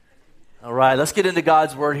All right, let's get into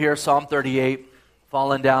God's word here. Psalm 38,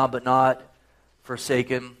 fallen down but not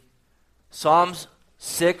forsaken. Psalms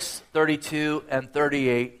 6, 32, and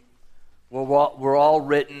 38 were all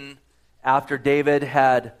written after David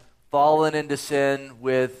had fallen into sin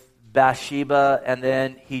with Bathsheba, and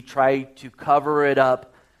then he tried to cover it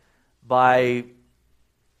up by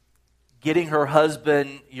getting her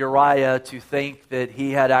husband Uriah to think that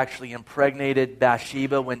he had actually impregnated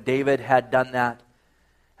Bathsheba when David had done that.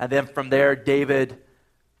 And then from there, David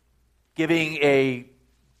giving a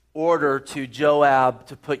order to Joab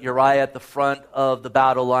to put Uriah at the front of the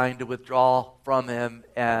battle line to withdraw from him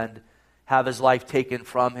and have his life taken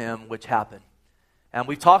from him, which happened. And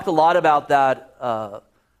we've talked a lot about that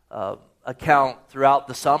account throughout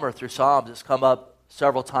the summer through Psalms. It's come up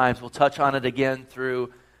several times. We'll touch on it again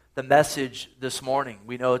through the message this morning.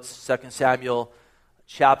 We know it's 2 Samuel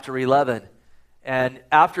chapter 11. And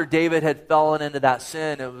after David had fallen into that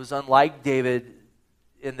sin, it was unlike David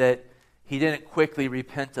in that he didn't quickly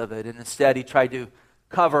repent of it. And instead, he tried to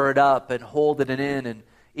cover it up and hold it in and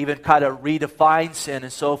even kind of redefine sin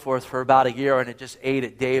and so forth for about a year. And it just ate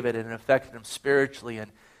at David, and it affected him spiritually,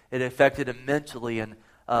 and it affected him mentally and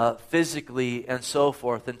physically and so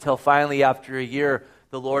forth. Until finally, after a year,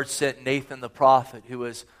 the Lord sent Nathan the prophet, who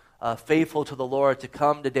was faithful to the Lord, to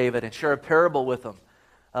come to David and share a parable with him.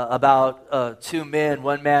 About two men,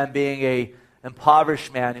 one man being a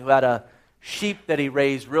impoverished man who had a sheep that he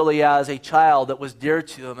raised really as a child that was dear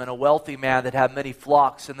to him, and a wealthy man that had many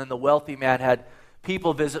flocks. And then the wealthy man had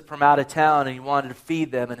people visit from out of town, and he wanted to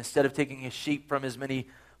feed them. And instead of taking his sheep from his many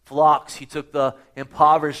flocks, he took the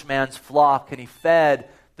impoverished man's flock and he fed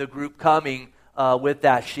the group coming with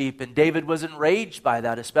that sheep. And David was enraged by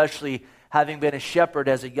that, especially having been a shepherd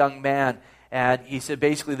as a young man. And he said,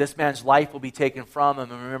 basically, this man's life will be taken from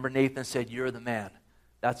him. And remember, Nathan said, "You're the man.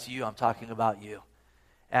 That's you. I'm talking about you."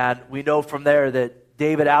 And we know from there that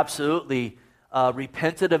David absolutely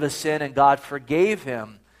repented of his sin, and God forgave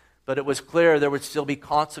him. But it was clear there would still be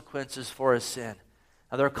consequences for his sin.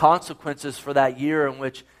 And there are consequences for that year in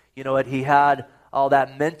which, he had all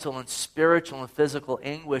that mental and spiritual and physical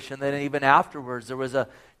anguish. And then even afterwards, there was a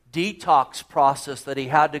detox process that he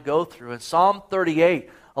had to go through. And Psalm 38,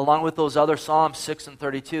 along with those other Psalms 6 and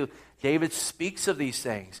 32, David speaks of these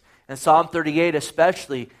things. In Psalm 38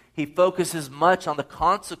 especially, he focuses much on the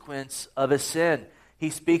consequence of his sin. He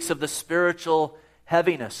speaks of the spiritual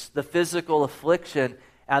heaviness, the physical affliction,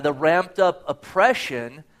 and the ramped up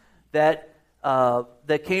oppression that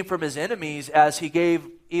came from his enemies, as he gave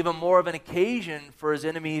even more of an occasion for his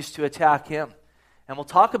enemies to attack him. And we'll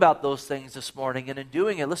talk about those things this morning. And in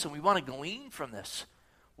doing it, listen, we want to glean from this.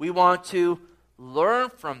 We want to learn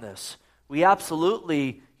from this. We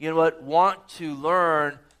absolutely, want to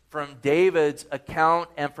learn from David's account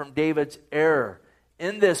and from David's error.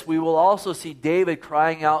 In this, we will also see David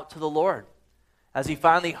crying out to the Lord as he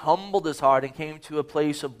finally humbled his heart and came to a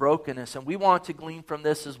place of brokenness. And we want to glean from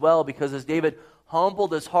this as well, because as David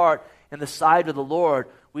humbled his heart in the sight of the Lord,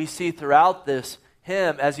 we see throughout this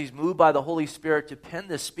him, as he's moved by the Holy Spirit to pen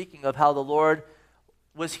this, speaking of how the Lord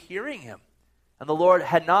was hearing him. And the Lord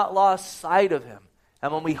had not lost sight of him.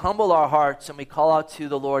 And when we humble our hearts and we call out to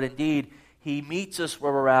the Lord, indeed, he meets us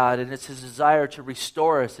where we're at. And it's his desire to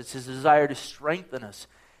restore us. It's his desire to strengthen us.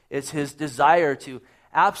 It's his desire to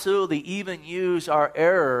absolutely even use our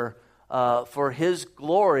error for his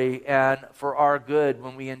glory and for our good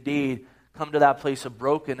when we indeed come to that place of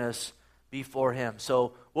brokenness before him.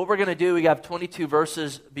 So what we're going to do, we have 22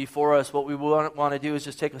 verses before us. What we want to do is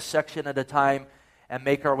just take a section at a time and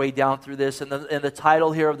make our way down through this. And in the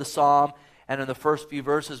title here of the psalm and in the first few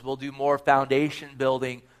verses, we'll do more foundation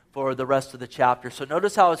building for the rest of the chapter. So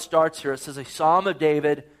notice how it starts here. It says, a psalm of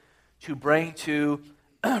David to bring to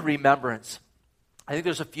remembrance. I think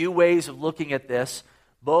there's a few ways of looking at this,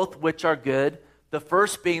 both which are good. The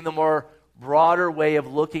first being the more broader way of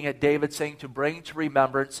looking at David saying to bring to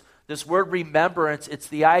remembrance. This word remembrance, it's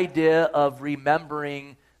the idea of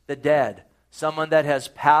remembering the dead, someone that has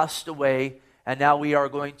passed away, and now we are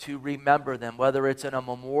going to remember them, whether it's in a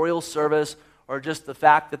memorial service or just the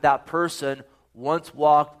fact that that person once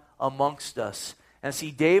walked amongst us. And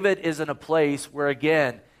see, David is in a place where,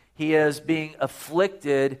 again, he is being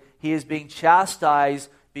afflicted, he is being chastised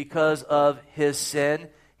because of his sin.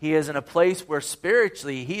 He is in a place where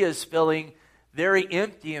spiritually he is feeling very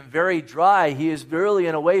empty and very dry. He is really,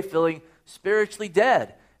 in a way, feeling spiritually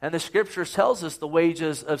dead. And the scripture tells us the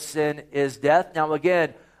wages of sin is death. Now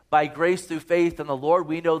again, by grace through faith in the Lord,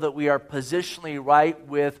 we know that we are positionally right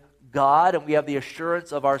with God and we have the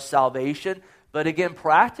assurance of our salvation. But again,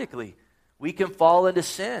 practically, we can fall into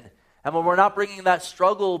sin. And when we're not bringing that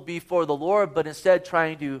struggle before the Lord, but instead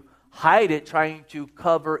trying to hide it, trying to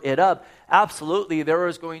cover it up. Absolutely, there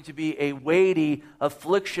is going to be a weighty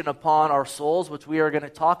affliction upon our souls, which we are going to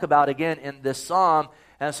talk about again in this psalm.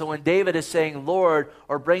 And so when David is saying, Lord,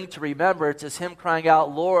 or bring to remembrance, it's him crying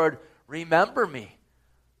out, Lord, remember me.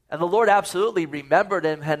 And the Lord absolutely remembered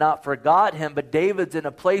him, had not forgot him, but David's in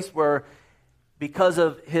a place where, because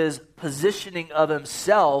of his positioning of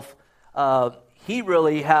himself, he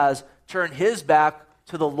really has turned his back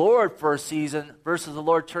to the Lord for a season versus the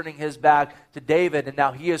Lord turning his back to David, and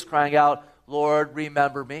now he is crying out, Lord,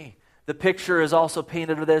 remember me. The picture is also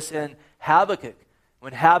painted of this in Habakkuk,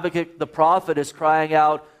 when Habakkuk the prophet is crying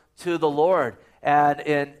out to the Lord. And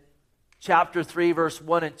in chapter 3, verse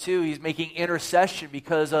 1 and 2, he's making intercession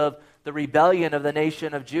because of the rebellion of the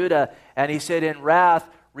nation of Judah. And he said, in wrath,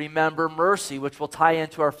 remember mercy, which will tie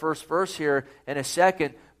into our first verse here in a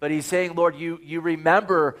second. But he's saying, Lord, you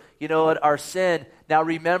remember, our sin. Now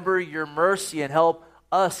remember your mercy and help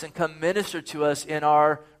us and come minister to us in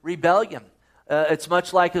our rebellion. It's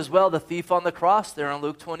much like as well the thief on the cross there in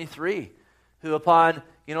Luke 23, who upon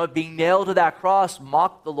being nailed to that cross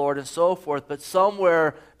mocked the Lord and so forth. But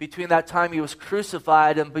somewhere between that time he was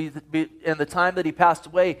crucified and the time that he passed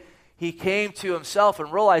away, he came to himself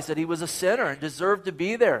and realized that he was a sinner and deserved to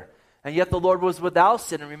be there. And yet the Lord was without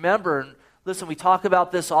sin. And remember, and listen, we talk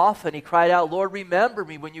about this often. He cried out, Lord, remember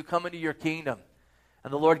me when you come into your kingdom.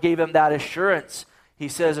 And the Lord gave him that assurance. He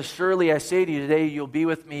says, surely I say to you today, you'll be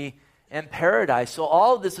with me in paradise. So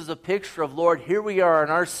all of this is a picture of, Lord, here we are in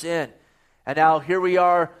our sin. And now here we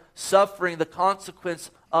are suffering the consequence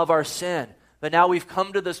of our sin. But now we've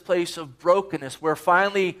come to this place of brokenness. We're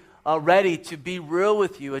finally ready to be real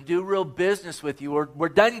with you and do real business with you. We're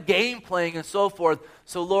done game playing and so forth.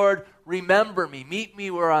 So Lord, remember me. Meet me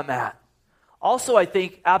where I'm at. Also, I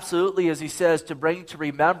think absolutely, as he says, to bring to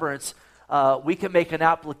remembrance, we can make an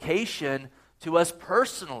application to us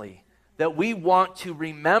personally, that we want to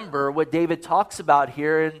remember what David talks about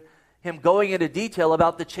here and him going into detail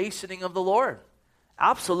about the chastening of the Lord.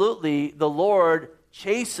 Absolutely, the Lord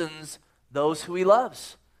chastens those who he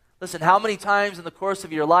loves. Listen, how many times in the course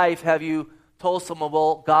of your life have you told someone,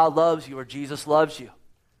 well, God loves you or Jesus loves you?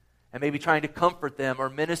 And maybe trying to comfort them or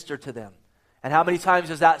minister to them. And how many times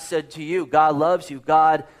has that said to you, God loves you,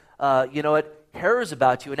 God, cares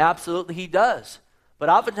about you, and absolutely he does. But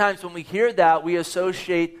oftentimes when we hear that, we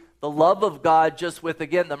associate the love of God just with,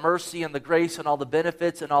 again, the mercy and the grace and all the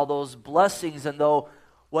benefits and all those blessings. And though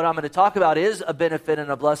what I'm going to talk about is a benefit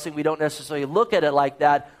and a blessing, we don't necessarily look at it like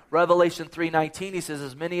that. Revelation 3:19, he says,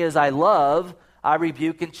 as many as I love, I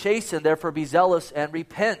rebuke and chasten, therefore be zealous and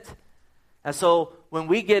repent. And so when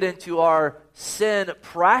we get into our sin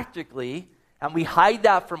practically, and we hide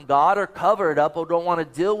that from God or cover it up or don't want to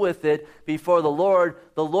deal with it before the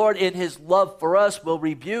Lord in his love for us will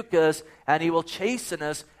rebuke us and he will chasten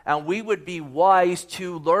us, and we would be wise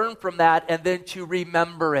to learn from that and then to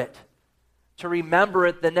remember it. To remember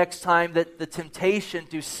it the next time that the temptation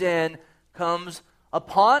to sin comes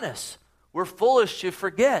upon us. We're foolish to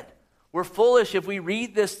forget. We're foolish if we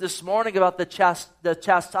read this morning about the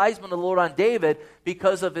chastisement of the Lord on David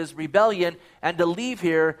because of his rebellion and to leave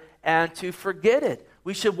here and to forget it.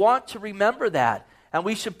 We should want to remember that. And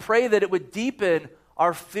we should pray that it would deepen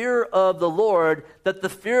our fear of the Lord, that the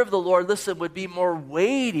fear of the Lord, listen, would be more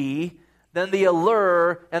weighty than the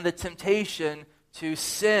allure and the temptation to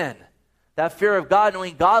sin. That fear of God,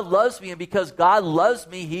 knowing God loves me, and because God loves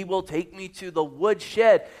me, he will take me to the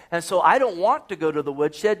woodshed. And so I don't want to go to the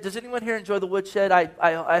woodshed. Does anyone here enjoy the woodshed?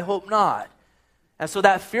 I hope not. And so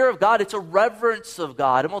that fear of God, it's a reverence of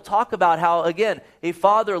God. And we'll talk about how, again, a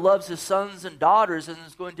father loves his sons and daughters and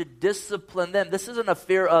is going to discipline them. This isn't a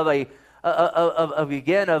fear of a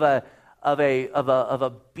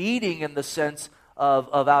beating in the sense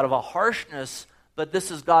of out of a harshness, but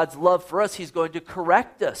this is God's love for us. He's going to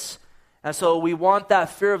correct us. And so we want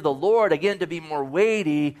that fear of the Lord, again, to be more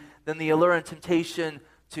weighty than the allure and temptation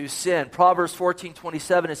to sin. Proverbs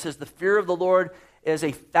 14:27, it says, the fear of the Lord is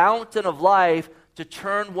a fountain of life to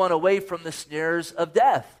turn one away from the snares of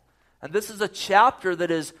death. And this is a chapter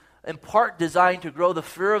that is in part designed to grow the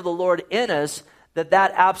fear of the Lord in us, that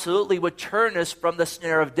absolutely would turn us from the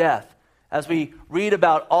snare of death. As we read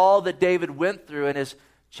about all that David went through and his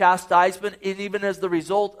chastisement, and even as the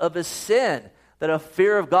result of his sin, that a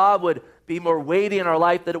fear of God would be more weighty in our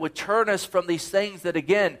life, that it would turn us from these things that,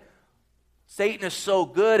 again, Satan is so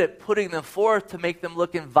good at putting them forth to make them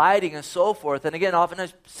look inviting and so forth. And again,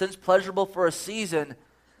 oftentimes sin's pleasurable for a season,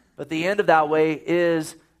 but the end of that way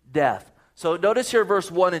is death. So notice here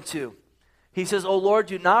verse 1 and 2. He says, O Lord,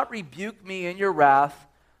 do not rebuke me in your wrath,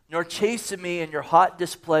 nor chasten me in your hot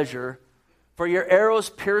displeasure, for your arrows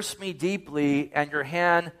pierce me deeply, and your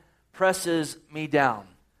hand presses me down.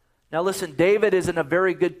 Now listen, David is in a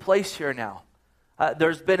very good place here now.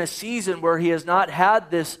 There's been a season where he has not had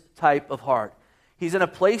this type of heart. He's in a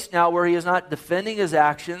place now where he is not defending his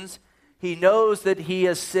actions. He knows that he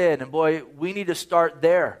has sinned. And boy, we need to start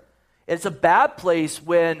there. It's a bad place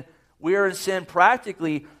when we're in sin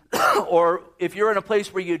practically, or if you're in a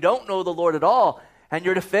place where you don't know the Lord at all, and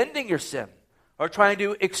you're defending your sin, or trying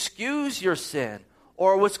to excuse your sin,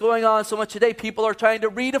 or what's going on so much today, people are trying to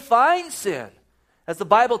redefine sin. As the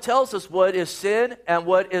Bible tells us what is sin and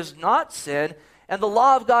what is not sin, and the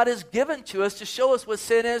law of God is given to us to show us what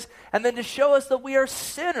sin is, and then to show us that we are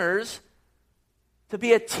sinners, to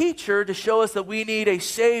be a teacher, to show us that we need a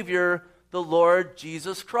Savior, the Lord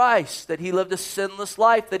Jesus Christ, that He lived a sinless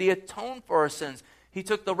life, that He atoned for our sins. He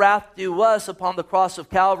took the wrath due us upon the cross of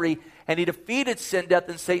Calvary, and He defeated sin, death,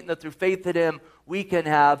 and Satan, that through faith in Him we can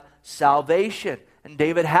have salvation. And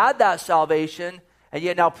David had that salvation, and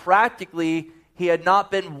yet now practically he had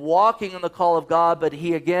not been walking in the call of God, but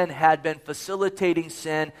he again had been facilitating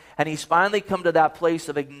sin, and he's finally come to that place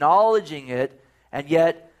of acknowledging it, and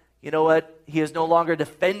yet, you know what, he is no longer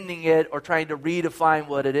defending it or trying to redefine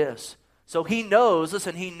what it is. So he knows,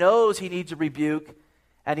 listen, he knows he needs a rebuke,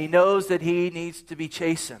 and he knows that he needs to be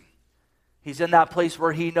chastened. He's in that place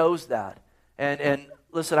where he knows that. And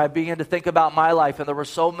listen, I began to think about my life, and there were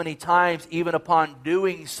so many times, even upon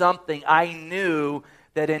doing something, I knew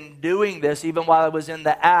that in doing this, even while I was in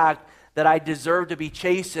the act, that I deserved to be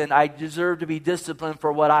chastened, I deserved to be disciplined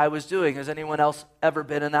for what I was doing. Has anyone else ever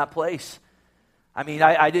been in that place? I mean,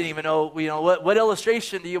 I didn't even know, what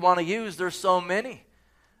illustration do you want to use? There's so many.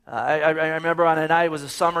 I remember on a night, it was a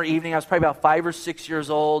summer evening, I was probably about 5 or 6 years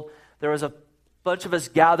old. There was a bunch of us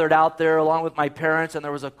gathered out there along with my parents, and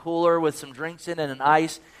there was a cooler with some drinks in it and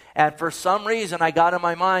ice. And for some reason, I got in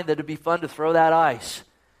my mind that it'd be fun to throw that ice.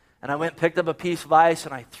 And I went and picked up a piece of ice,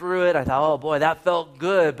 and I threw it. I thought, oh boy, that felt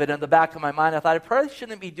good. But in the back of my mind, I thought, I probably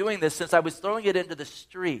shouldn't be doing this since I was throwing it into the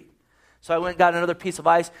street. So I went and got another piece of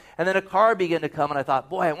ice, and then a car began to come, and I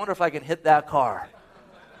thought, boy, I wonder if I can hit that car.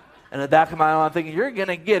 And in the back of my mind, I'm thinking, you're going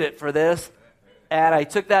to get it for this. And I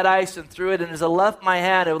took that ice and threw it, and as it left my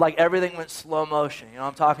hand, it was like everything went slow motion. You know what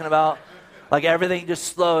I'm talking about? Like everything just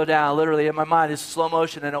slowed down, literally in my mind, it's slow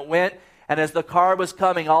motion, and it went. And as the car was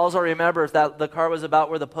coming, all I remember is that the car was about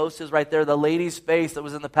where the post is right there, the lady's face that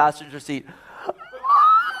was in the passenger seat.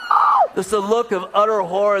 Just a look of utter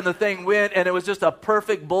horror, and the thing went, and it was just a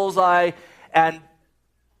perfect bullseye. And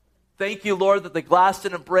thank you, Lord, that the glass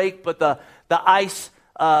didn't break, but the ice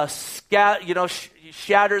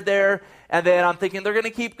shattered there. And then I'm thinking, they're going to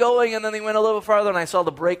keep going, and then they went a little farther, and I saw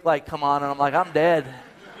the brake light come on, and I'm like, I'm dead.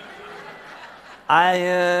 I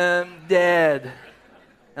am dead.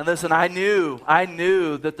 And listen, I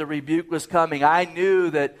knew that the rebuke was coming. I knew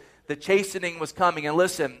that the chastening was coming. And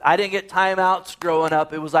listen, I didn't get timeouts growing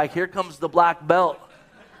up. It was like, here comes the black belt.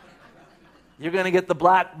 You're going to get the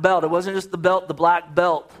black belt. It wasn't just the belt, the black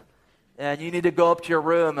belt. And you need to go up to your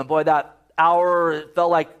room. And boy, that hour, it felt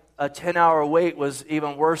like a 10-hour wait was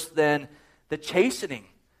even worse than the chastening.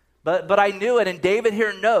 But I knew it, and David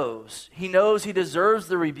here knows. He knows he deserves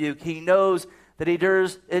the rebuke. He knows that he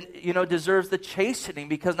deserves the chastening,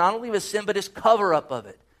 because not only his sin, but his cover-up of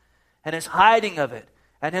it, and his hiding of it,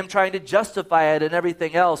 and him trying to justify it and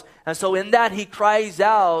everything else. And so in that, he cries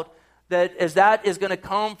out that as that is going to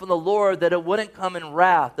come from the Lord, that it wouldn't come in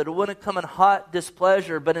wrath, that it wouldn't come in hot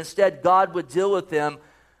displeasure, but instead God would deal with him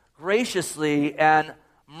graciously and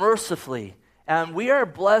mercifully. And we are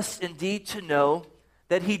blessed indeed to know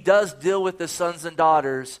that he does deal with his sons and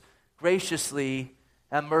daughters graciously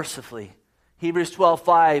and mercifully. Hebrews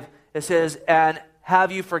 12:5, it says, and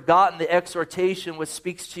have you forgotten the exhortation which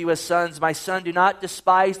speaks to you as sons? My son, do not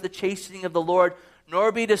despise the chastening of the Lord,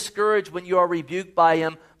 nor be discouraged when you are rebuked by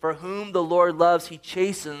him. For whom the Lord loves, he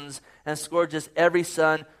chastens and scourges every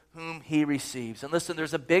son whom he receives. And listen,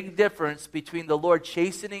 there's a big difference between the Lord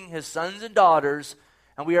chastening his sons and daughters,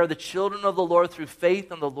 and we are the children of the Lord through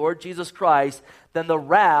faith in the Lord Jesus Christ, than the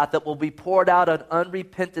wrath that will be poured out on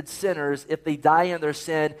unrepented sinners if they die in their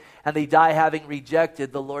sin and they die having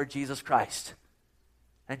rejected the Lord Jesus Christ.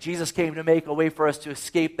 And Jesus came to make a way for us to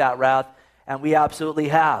escape that wrath, and we absolutely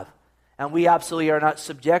have. And we absolutely are not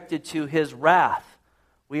subjected to his wrath.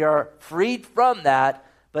 We are freed from that,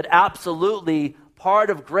 but absolutely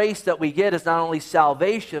part of grace that we get is not only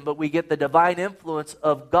salvation, but we get the divine influence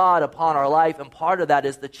of God upon our life, and part of that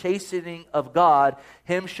is the chastening of God,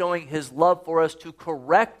 him showing his love for us to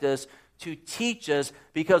correct us, to teach us,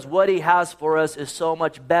 because what he has for us is so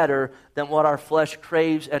much better than what our flesh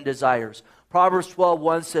craves and desires. Proverbs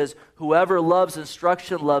 12:1 says, whoever loves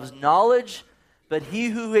instruction loves knowledge, but he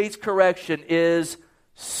who hates correction is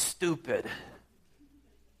stupid.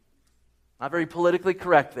 Not very politically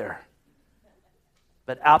correct there.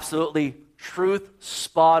 But absolutely truth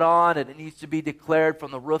spot on, and it needs to be declared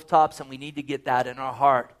from the rooftops, and we need to get that in our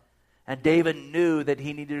heart. And David knew that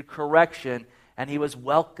he needed correction, and he was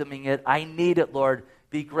welcoming it. I need it, Lord.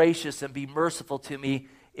 Be gracious and be merciful to me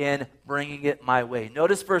in bringing it my way.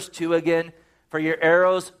 Notice verse 2 again. For your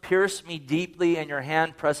arrows pierce me deeply, and your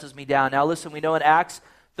hand presses me down. Now listen, we know in Acts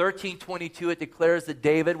 13:22 it declares that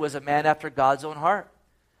David was a man after God's own heart.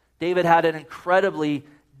 David had an incredibly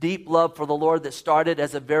deep love for the Lord that started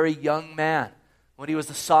as a very young man, when he was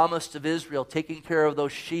the psalmist of Israel, taking care of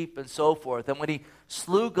those sheep and so forth. And when he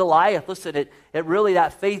slew Goliath, listen, it really,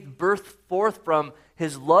 that faith birthed forth from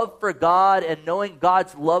his love for God and knowing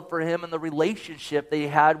God's love for him and the relationship that he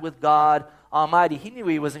had with God Almighty. He knew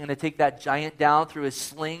he wasn't going to take that giant down through his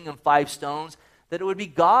sling and 5 stones, that it would be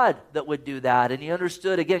God that would do that. And he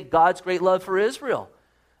understood, again, God's great love for Israel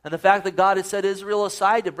and the fact that God had set Israel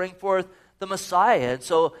aside to bring forth the Messiah. And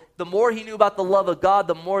so the more he knew about the love of God,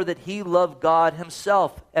 the more that he loved God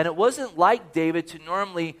himself. And it wasn't like David to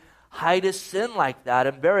normally hide his sin like that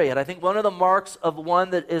and bury it. I think one of the marks of one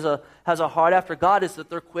that has a heart after God is that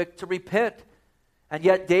they're quick to repent. And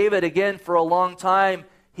yet David, again, for a long time,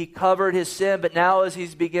 he covered his sin, but now as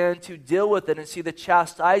he's begun to deal with it and see the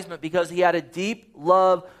chastisement, because he had a deep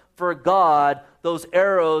love for God, those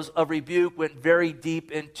arrows of rebuke went very deep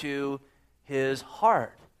into his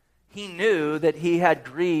heart. He knew that he had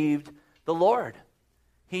grieved the Lord.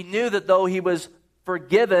 He knew that though he was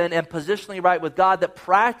forgiven and positionally right with God, that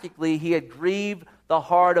practically he had grieved the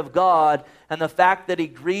heart of God. And the fact that he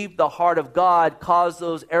grieved the heart of God caused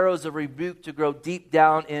those arrows of rebuke to grow deep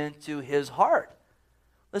down into his heart.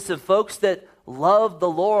 Listen, folks that love the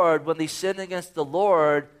Lord, when they sin against the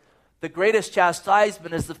Lord, the greatest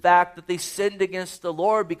chastisement is the fact that they sinned against the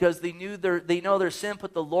Lord because they know their sin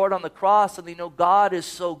put the Lord on the cross, and they know God is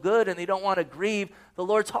so good, and they don't want to grieve the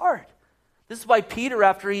Lord's heart. This is why Peter,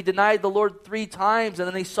 after he denied the Lord 3 times, and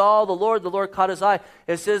then he saw the Lord caught his eye.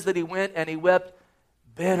 It says that he went and he wept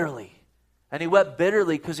bitterly. And he wept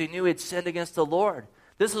bitterly because he knew he had sinned against the Lord.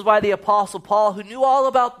 This is why the Apostle Paul, who knew all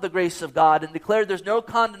about the grace of God and declared there's no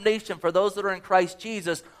condemnation for those that are in Christ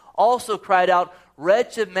Jesus, also cried out,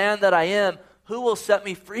 "Wretched man that I am, who will set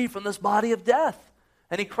me free from this body of death?"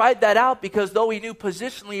 And he cried that out because though he knew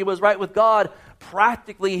positionally he was right with God,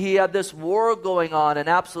 practically he had this war going on, and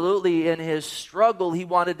absolutely in his struggle he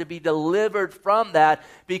wanted to be delivered from that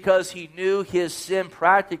because he knew his sin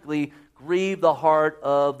practically grieved the heart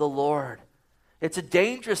of the Lord. It's a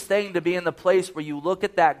dangerous thing to be in the place where you look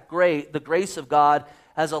at the grace of God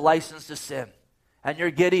as a license to sin, and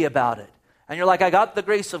you're giddy about it. And you're like, I got the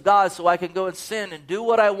grace of God so I can go and sin and do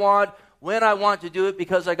what I want when I want to do it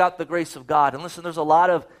because I got the grace of God. And listen, there's a lot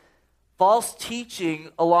of false teaching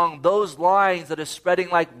along those lines that is spreading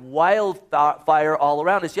like wildfire all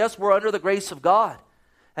around us. Yes, we're under the grace of God.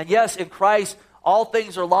 And yes, in Christ, all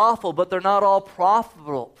things are lawful, but they're not all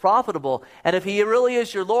profitable. And if he really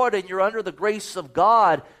is your Lord and you're under the grace of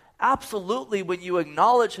God, absolutely, when you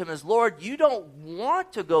acknowledge him as Lord, you don't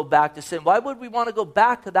want to go back to sin. Why would we want to go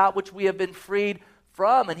back to that which we have been freed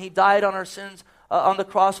from? And he died on our sins, on the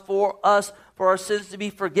cross for us, for our sins to be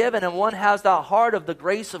forgiven. And one has that heart of the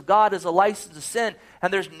grace of God as a license to sin,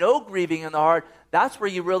 and there's no grieving in the heart. That's where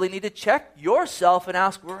you really need to check yourself and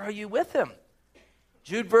ask, where are you with him?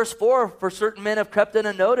 Jude verse 4, for certain men have crept in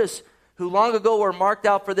unnoticed, who long ago were marked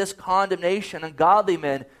out for this condemnation, ungodly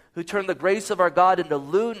men, who turn the grace of our God into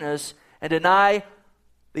lewdness and deny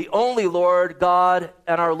the only Lord God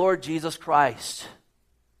and our Lord Jesus Christ.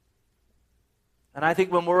 And I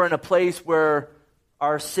think when we're in a place where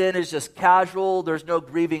our sin is just casual, there's no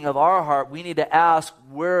grieving of our heart, we need to ask,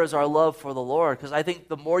 where is our love for the Lord? Because I think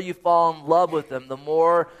the more you fall in love with him, the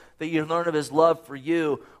more that you learn of his love for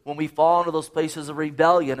you. When we fall into those places of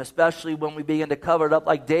rebellion, especially when we begin to cover it up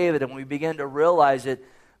like David and we begin to realize it,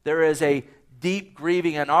 there is a deep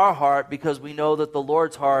grieving in our heart because we know that the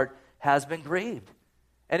Lord's heart has been grieved.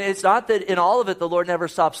 And it's not that in all of it the Lord never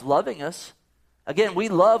stops loving us. Again, we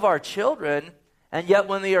love our children, and yet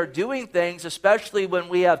when they are doing things, especially when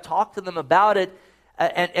we have talked to them about it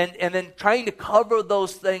and then trying to cover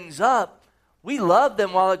those things up, we love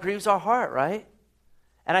them while it grieves our heart, right?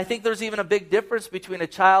 And I think there's even a big difference between a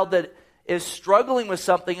child that is struggling with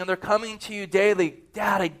something and they're coming to you daily,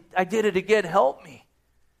 Dad, I did it again, help me.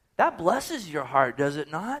 That blesses your heart, does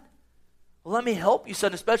it not? Well, let me help you,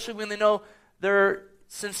 son, especially when they know they're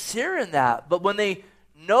sincere in that. But when they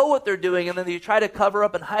know what they're doing and then you try to cover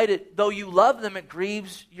up and hide it, though you love them, it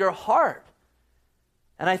grieves your heart.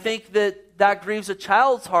 And I think that grieves a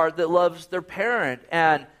child's heart that loves their parent.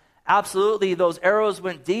 And absolutely, those arrows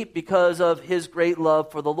went deep because of his great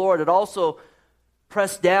love for the Lord. It also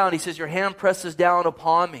pressed down. He says, your hand presses down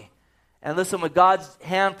upon me. And listen, when God's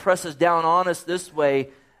hand presses down on us this way,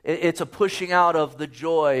 it's a pushing out of the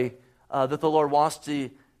joy that the Lord wants to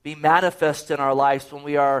be manifest in our lives when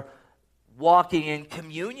we are walking in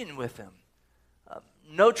communion with him.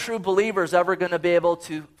 No true believer is ever going to be able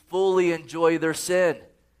to fully enjoy their sin.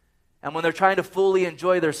 And when they're trying to fully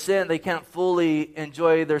enjoy their sin, they can't fully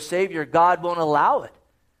enjoy their Savior. God won't allow it.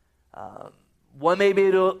 One may be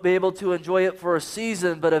able to enjoy it for a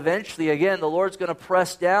season, but eventually, again, the Lord's going to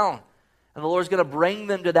press down. And the Lord's going to bring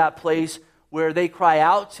them to that place where they cry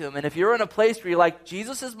out to him. And if you're in a place where you're like,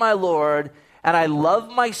 Jesus is my Lord, and I love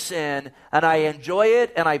my sin, and I enjoy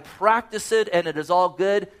it, and I practice it, and it is all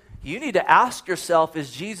good, you need to ask yourself,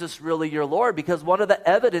 is Jesus really your Lord? Because one of the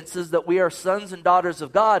evidences that we are sons and daughters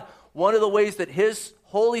of God, one of the ways that his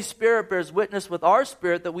Holy Spirit bears witness with our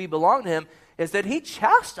spirit that we belong to him, is that he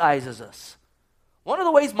chastises us. One of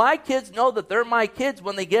the ways my kids know that they're my kids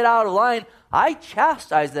when they get out of line, I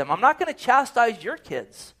chastise them. I'm not going to chastise your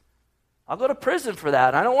kids. I'll go to prison for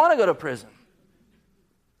that. I don't want to go to prison.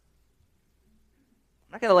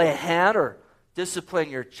 I'm not going to lay a hand or discipline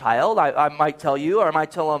your child. I might tell you, or I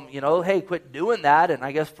might tell them, hey, quit doing that. And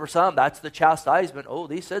I guess for some, that's the chastisement. Oh,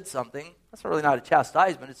 they said something. That's really not a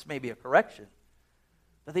chastisement. It's maybe a correction.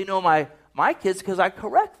 But they know my kids because I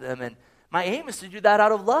correct them. And my aim is to do that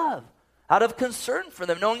out of love, out of concern for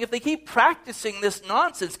them, knowing if they keep practicing this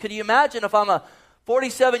nonsense. Could you imagine if I'm a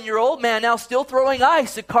 47-year-old man now still throwing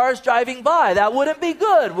ice at cars driving by? That wouldn't be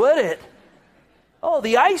good, would it? Oh,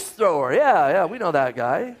 the ice thrower. Yeah, we know that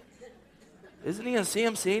guy. Isn't he in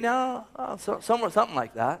CMC now? Oh, something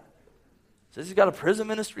like that. Says he's got a prison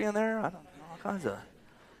ministry in there. I don't know, all kinds of.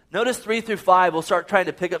 Notice 3 through 5. We'll start trying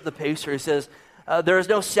to pick up the pace here. He says, there is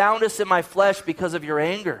no soundness in my flesh because of your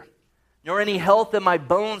anger, nor any health in my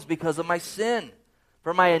bones because of my sin.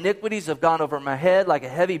 For my iniquities have gone over my head like a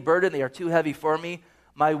heavy burden. They are too heavy for me.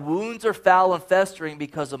 My wounds are foul and festering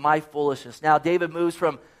because of my foolishness. Now David moves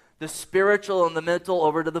from the spiritual and the mental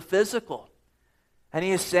over to the physical. And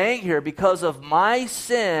he is saying here, because of my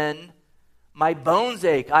sin, my bones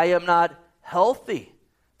ache. I am not healthy.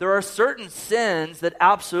 There are certain sins that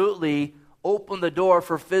absolutely open the door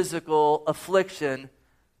for physical affliction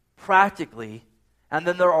practically. And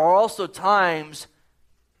then there are also times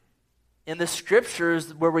in the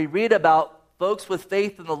scriptures where we read about folks with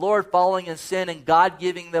faith in the Lord falling in sin and God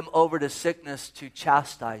giving them over to sickness to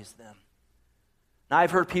chastise them. Now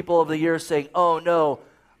I've heard people over the years saying, oh no,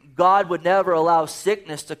 God would never allow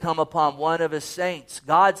sickness to come upon one of his saints.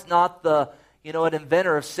 God's not an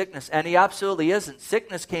inventor of sickness, and he absolutely isn't.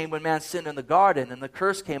 Sickness came when man sinned in the garden, and the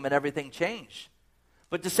curse came and everything changed.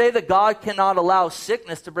 But to say that God cannot allow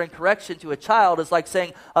sickness to bring correction to a child is like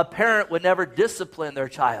saying a parent would never discipline their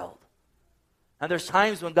child. And there's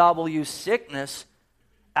times when God will use sickness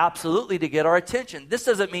absolutely to get our attention. This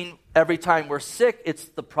doesn't mean every time we're sick, it's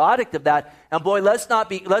the product of that. And boy, let's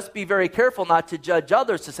be very careful not to judge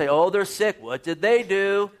others to say, oh, they're sick. What did they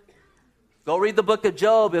do? Go read the book of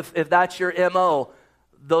Job if that's your MO.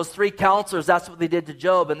 Those 3 counselors, that's what they did to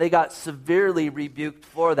Job, and they got severely rebuked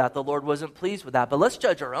for that. The Lord wasn't pleased with that. But let's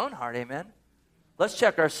judge our own heart, amen? Let's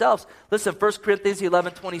check ourselves. Listen, 1 Corinthians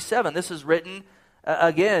 11:27, this is written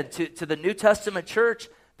again to the New Testament church.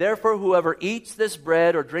 Therefore, whoever eats this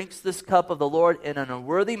bread or drinks this cup of the Lord in an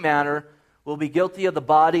unworthy manner will be guilty of the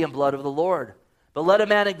body and blood of the Lord. But let a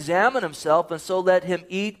man examine himself, and so let him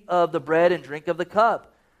eat of the bread and drink of the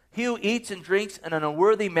cup. He who eats and drinks in an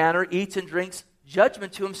unworthy manner eats and drinks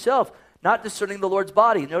judgment to himself, not discerning the Lord's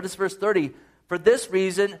body. Notice verse 30. For this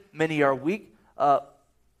reason, many are weak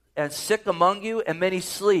and sick among you, and many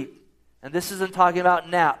sleep. And this isn't talking about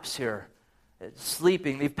naps here. It's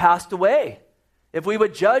sleeping. They've passed away. If we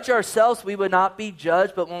would judge ourselves, we would not be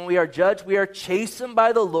judged. But when we are judged, we are chastened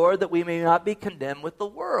by the Lord, that we may not be condemned with the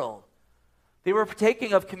world. They were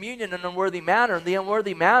partaking of communion in an unworthy manner. And the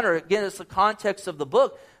unworthy manner, again, is the context of the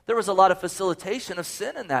book. There was a lot of facilitation of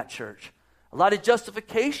sin in that church. A lot of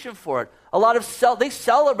justification for it. They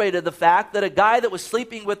celebrated the fact that a guy that was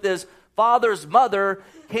sleeping with his father's mother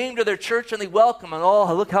came to their church and they welcomed him. And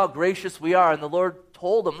oh, look how gracious we are. And the Lord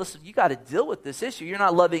told them, listen, you got to deal with this issue. You're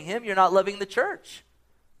not loving him. You're not loving the church.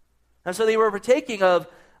 And so they were partaking of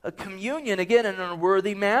a communion, again, in an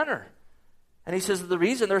unworthy manner. And he says, the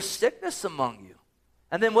reason there's sickness among you.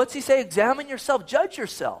 And then what's he say? Examine yourself, judge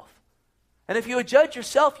yourself. And if you would judge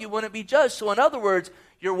yourself, you wouldn't be judged. So in other words,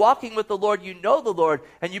 you're walking with the Lord, you know the Lord,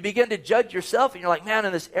 and you begin to judge yourself, and you're like, man,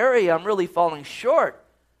 in this area, I'm really falling short.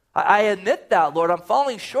 I admit that, Lord, I'm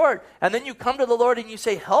falling short. And then you come to the Lord and you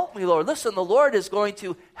say, help me, Lord. Listen, the Lord is going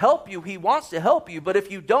to help you. He wants to help you. But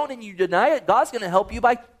if you don't and you deny it, God's going to help you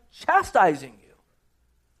by chastising you.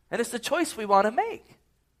 And it's the choice we want to make.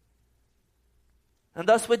 And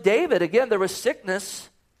thus with David, again, there was sickness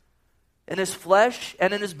in his flesh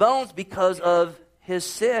and in his bones because of his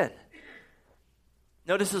sin.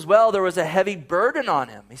 Notice as well, there was a heavy burden on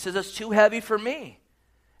him. He says, it's too heavy for me.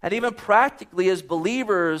 And even practically as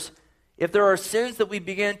believers, if there are sins that we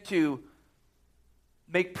begin to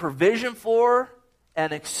make provision for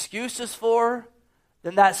and excuses for,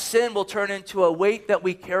 then that sin will turn into a weight that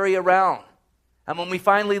we carry around. And when we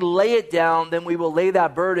finally lay it down, then we will lay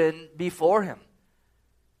that burden before him.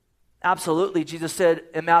 Absolutely. Jesus said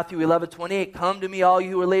in Matthew 11:28, come to me, all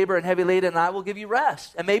you who are labor and heavy laden, and I will give you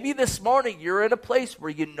rest. And maybe this morning you're in a place where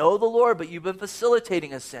you know the Lord, but you've been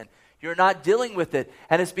facilitating a sin. You're not dealing with it,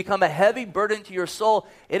 and it's become a heavy burden to your soul.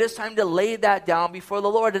 It is time to lay that down before the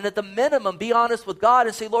Lord. And at the minimum, be honest with God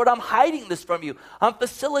and say, Lord, I'm hiding this from you. I'm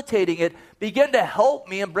facilitating it. Begin to help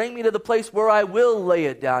me and bring me to the place where I will lay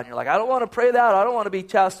it down. You're like, I don't want to pray that. I don't want to be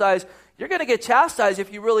chastised. You're going to get chastised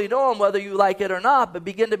if you really know him, whether you like it or not. But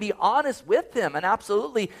begin to be honest with him and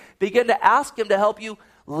absolutely begin to ask him to help you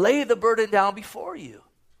lay the burden down before you.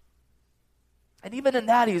 And even in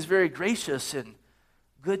that, he's very gracious and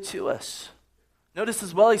good to us. Notice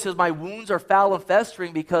as well, he says, my wounds are foul and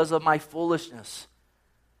festering because of my foolishness.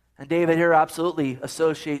 And David here absolutely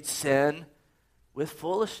associates sin with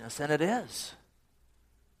foolishness, and it is.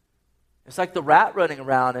 It's like the rat running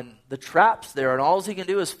around and the trap's there, and all he can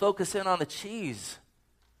do is focus in on the cheese.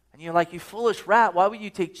 And you're like, you foolish rat, why would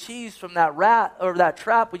you take cheese from that rat or that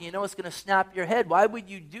trap when you know it's going to snap your head? Why would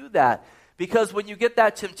you do that? Because when you get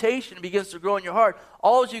that temptation, it begins to grow in your heart,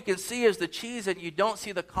 all you can see is the cheese and you don't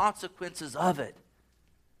see the consequences of it.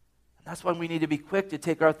 And that's why we need to be quick to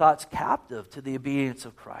take our thoughts captive to the obedience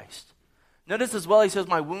of Christ. Notice as well, he says,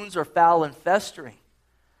 my wounds are foul and festering.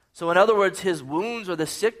 So in other words, his wounds or the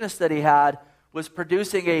sickness that he had was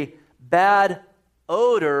producing a bad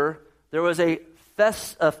odor. There was a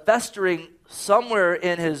festering somewhere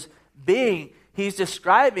in his being. He's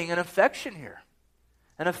describing an infection here.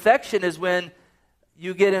 An infection is when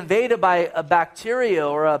you get invaded by a bacteria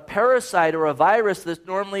or a parasite or a virus that's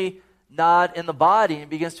normally not in the body and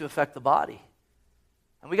begins to affect the body.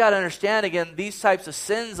 And we got to understand, again, these types of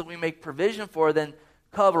sins that we make provision for, then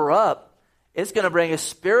cover up, it's going to bring a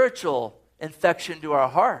spiritual infection to our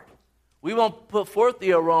heart. We won't put forth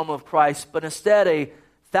the aroma of Christ, but instead a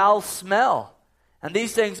foul smell. And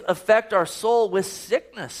these things affect our soul with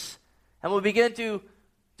sickness. And we begin to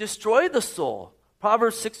destroy the soul.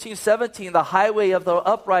 Proverbs 16:17, the highway of the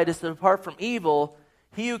upright is to depart from evil.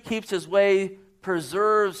 He who keeps his way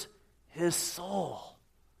preserves his soul.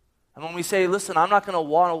 And when we say, listen, I don't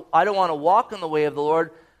want to walk in the way of the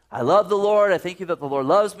Lord. I love the Lord. I thank you that the Lord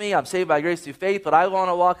loves me. I'm saved by grace through faith, but I want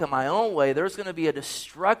to walk in my own way. There's going to be a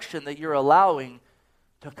destruction that you're allowing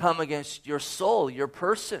to come against your soul, your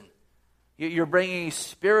person. You're bringing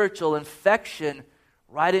spiritual infection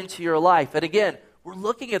right into your life. And again, we're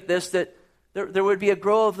looking at this that there would be a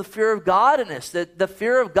growth of the fear of God in us, that the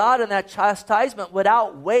fear of God and that chastisement would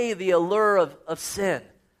outweigh the allure of sin.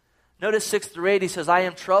 Notice 6-8, he says, I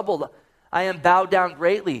am troubled, I am bowed down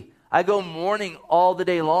greatly. I go mourning all the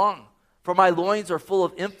day long, for my loins are full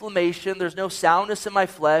of inflammation. There's no soundness in my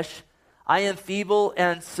flesh. I am feeble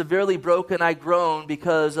and severely broken. I groan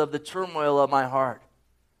because of the turmoil of my heart.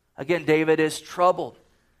 Again, David is troubled.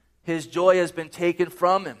 His joy has been taken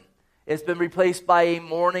from him. It's been replaced by a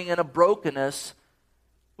mourning and a brokenness,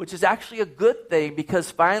 which is actually a good thing because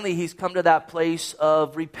finally he's come to that place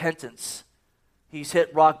of repentance. He's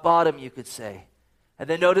hit rock bottom, you could say. And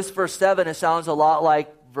then notice verse 7, it sounds a lot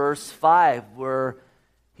like verse 5, where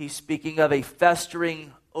he's speaking of a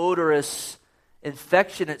festering, odorous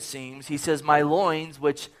infection, it seems. He says, my loins,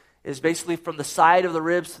 which is basically from the side of the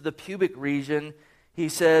ribs to the pubic region, he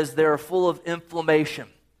says they're full of inflammation.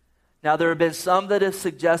 Now, there have been some that have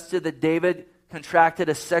suggested that David contracted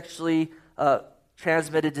a sexually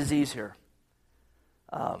transmitted disease here.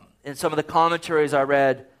 In some of the commentaries I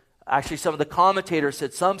read, actually some of the commentators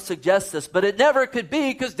said some suggest this, but it never could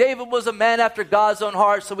be because David was a man after God's own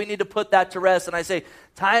heart, so we need to put that to rest. And I say,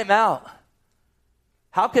 time out.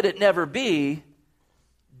 How could it never be?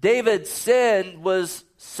 David's sin was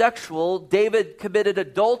sexual. David committed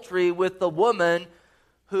adultery with a woman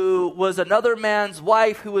who was another man's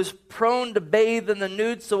wife, who was prone to bathe in the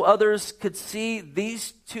nude so others could see.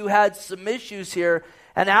 These two had some issues here,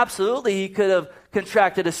 and absolutely he could have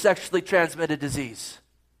contracted a sexually transmitted disease.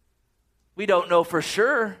 We don't know for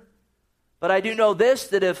sure, but I do know this,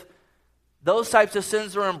 that if those types of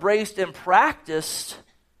sins are embraced and practiced,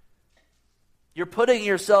 you're putting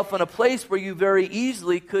yourself in a place where you very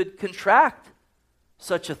easily could contract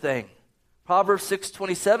such a thing. Proverbs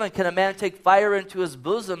 6:27, can a man take fire into his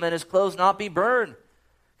bosom and his clothes not be burned?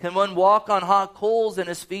 Can one walk on hot coals and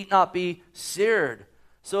his feet not be seared?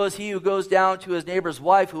 So is he who goes down to his neighbor's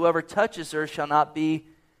wife, whoever touches her shall not be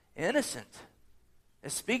innocent.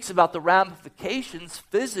 It speaks about the ramifications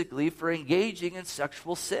physically for engaging in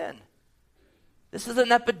sexual sin. This is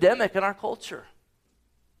an epidemic in our culture.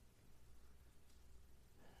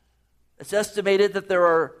 It's estimated that there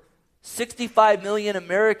are 65 million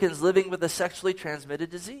Americans living with a sexually transmitted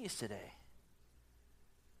disease today.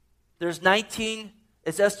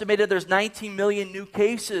 It's estimated there's 19 million new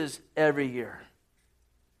cases every year.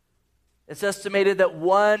 It's estimated that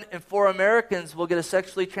 1 in 4 Americans will get a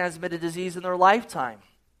sexually transmitted disease in their lifetime.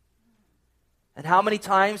 And how many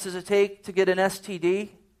times does it take to get an STD?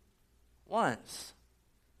 Once.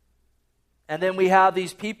 And then we have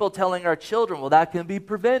these people telling our children, well, that can be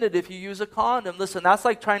prevented if you use a condom. Listen, that's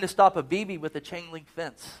like trying to stop a baby with a chain link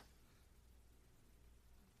fence.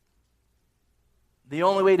 The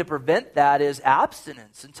only way to prevent that is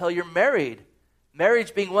abstinence until you're married.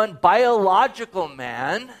 Marriage being one biological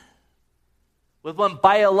man with one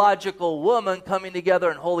biological woman coming together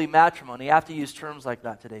in holy matrimony. You have to use terms like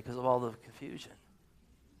that today because of all the confusion.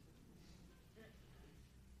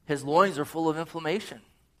 His loins are full of inflammation.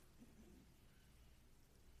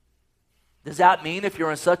 Does that mean if you're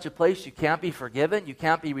in such a place you can't be forgiven, you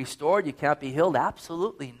can't be restored, you can't be healed?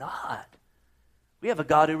 Absolutely not. We have a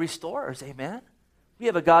God who restores, amen? We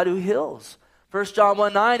have a God who heals. 1 John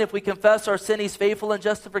 1:9, if we confess our sin, he's faithful and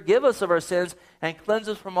just to forgive us of our sins and cleanse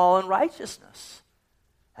us from all unrighteousness.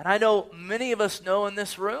 And I know many of us know in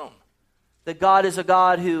this room that God is a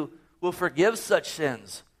God who will forgive such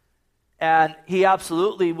sins. And he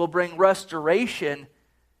absolutely will bring restoration.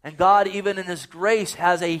 And God, even in his grace,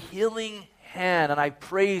 has a healing hand. And I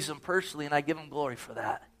praise him personally and I give him glory for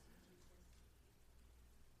that.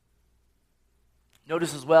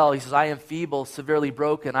 Notice as well, he says, I am feeble, severely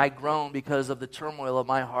broken. I groan because of the turmoil of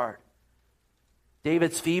my heart.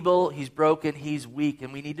 David's feeble, he's broken, he's weak.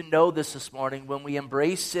 And we need to know this morning. When we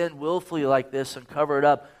embrace sin willfully like this and cover it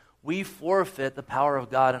up, we forfeit the power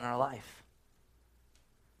of God in our life.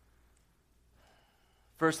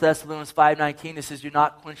 1 Thessalonians 5:19, it says, do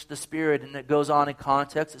not quench the spirit. And it goes on in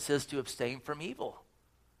context, it says to abstain from evil.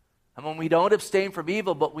 And when we don't abstain from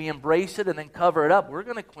evil, but we embrace it and then cover it up, we're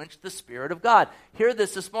going to quench the Spirit of God. Hear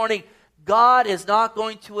this morning. God is not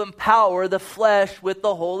going to empower the flesh with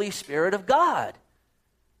the Holy Spirit of God.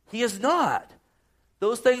 He is not.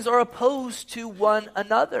 Those things are opposed to one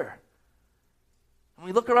another. And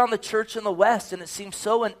we look around the church in the West, and it seems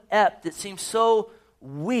so inept. It seems so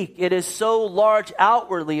weak. It is so large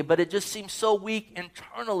outwardly, but it just seems so weak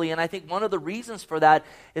internally. And I think one of the reasons for that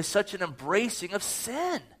is such an embracing of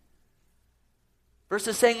sin.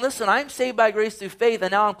 Versus saying, listen, I'm saved by grace through faith,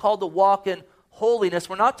 and now I'm called to walk in holiness.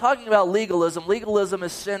 We're not talking about legalism. Legalism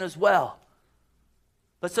is sin as well.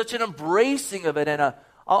 But such an embracing of it and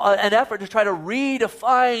an effort to try to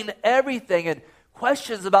redefine everything and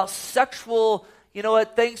questions about sexual,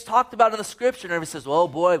 things talked about in the Scripture. And everybody says, oh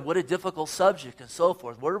boy, what a difficult subject and so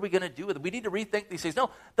forth. What are we going to do with it? We need to rethink these things.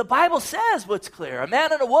 No, the Bible says what's clear. A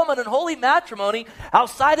man and a woman in holy matrimony,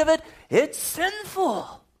 outside of it, it's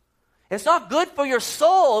sinful. It's not good for your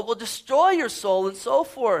soul. It will destroy your soul and so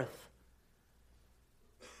forth.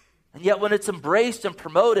 And yet when it's embraced and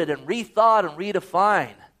promoted and rethought and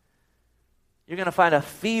redefined, you're going to find a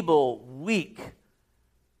feeble, weak,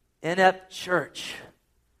 inept church.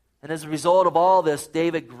 And as a result of all this,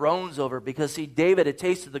 David groans over it because, David had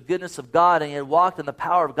tasted the goodness of God and he had walked in the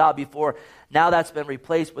power of God before. Now that's been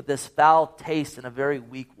replaced with this foul taste and a very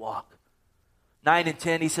weak walk. 9 and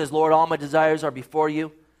 10, he says, Lord, all my desires are before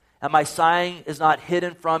you, and my sighing is not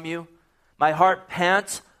hidden from you. My heart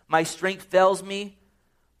pants, my strength fails me,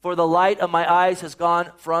 for the light of my eyes has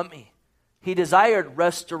gone from me. He desired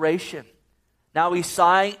restoration. Now he's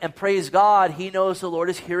sighing, and praise God, he knows the Lord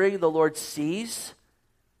is hearing, the Lord sees.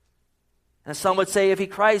 And some would say, if he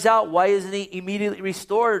cries out, why isn't he immediately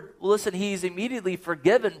restored? Well, listen, he's immediately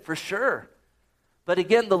forgiven for sure. But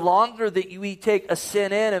again, the longer that we take a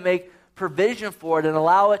sin in and make provision for it and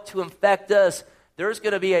allow it to infect us, there's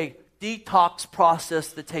going to be a detox process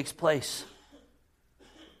that takes place.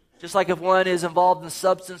 Just like if one is involved in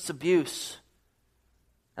substance abuse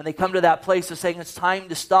and they come to that place of saying it's time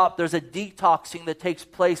to stop, there's a detoxing that takes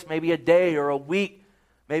place, maybe a day or a week,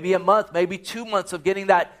 maybe a month, maybe 2 months of getting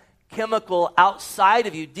that chemical outside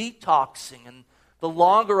of you, detoxing. And The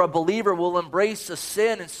longer a believer will embrace a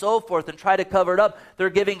sin and so forth and try to cover it up,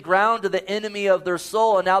 they're giving ground to the enemy of their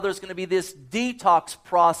soul. And now there's going to be this detox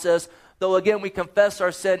process. Though again, we confess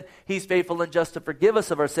our sin, he's faithful and just to forgive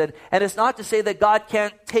us of our sin. And it's not to say that God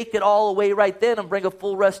can't take it all away right then and bring a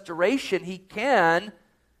full restoration. He can.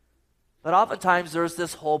 But oftentimes there's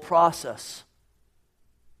this whole process.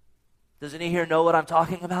 Does any here know what I'm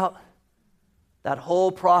talking about? That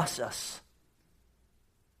whole process.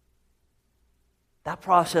 That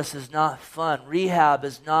process is not fun. Rehab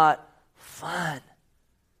is not fun.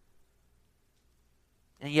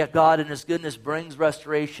 And yet God in his goodness brings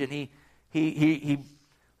restoration. He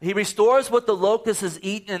restores what the locust has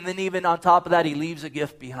eaten, and then even on top of that, he leaves a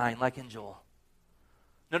gift behind, like in Joel.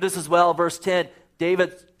 Notice as well, verse 10,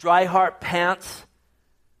 David's dry heart pants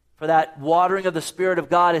for that watering of the Spirit of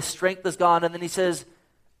God. His strength is gone. And then he says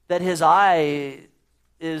that his eye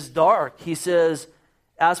is dark. He says,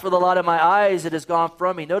 as for the light of my eyes, it has gone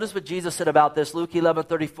from me. Notice what Jesus said about this. Luke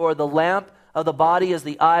 11:34, the lamp of the body is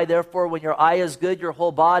the eye. Therefore, when your eye is good, your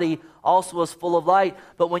whole body also is full of light.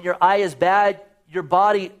 But when your eye is bad, your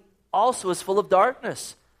body also is full of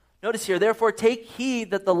darkness. Notice here, therefore take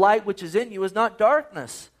heed that the light which is in you is not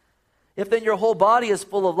darkness. If then your whole body is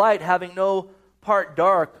full of light, having no part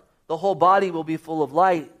dark, the whole body will be full of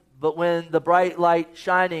light. But when the bright light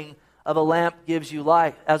shining of a lamp gives you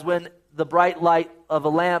light, as when the bright light of a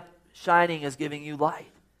lamp shining is giving you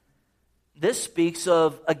light. This speaks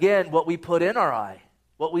of, again, what we put in our eye,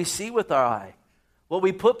 what we see with our eye. What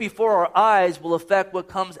we put before our eyes will affect what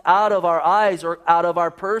comes out of our eyes or out of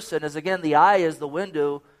our person, as again, the eye is the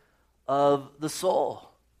window of the soul.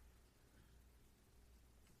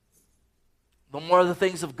 The more of the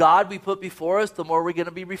things of God we put before us, the more we're going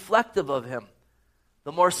to be reflective of him.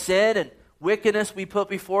 The more sin and wickedness we put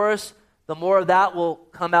before us, the more of that will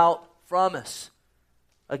come out from us.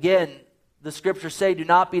 Again, the scriptures say, do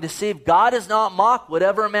not be deceived. God is not mocked.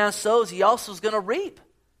 Whatever a man sows, he also is going to reap.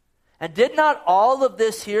 And did not all of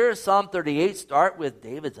this here in Psalm 38 start with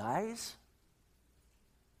David's eyes?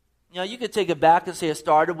 You know, you could take it back and say it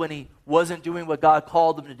started when he wasn't doing what God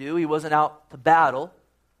called him to do. He wasn't out to battle.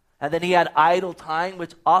 And then he had idle time,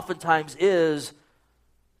 which oftentimes is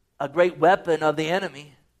a great weapon of the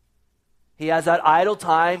enemy. He has that idle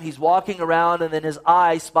time. He's walking around, and then his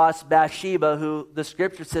eye spots Bathsheba, who the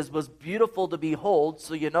scripture says was beautiful to behold.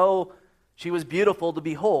 So you know she was beautiful to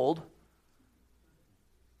behold.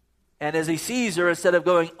 And as he sees her, instead of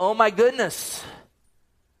going, oh my goodness,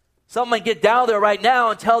 someone get down there right now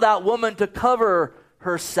and tell that woman to cover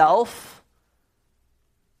herself,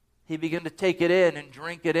 he began to take it in and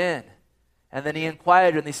drink it in. And then he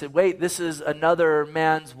inquired, and they said, wait, this is another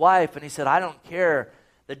man's wife. And he said, I don't care.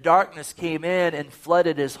 The darkness came in and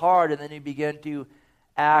flooded his heart, and then he began to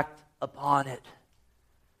act upon it.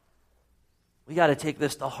 We got to take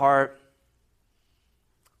this to heart.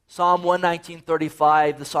 Psalm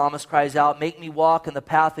 119:35, the psalmist cries out, make me walk in the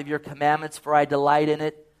path of your commandments, for I delight in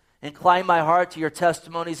it. Incline my heart to your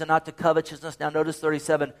testimonies and not to covetousness. Now notice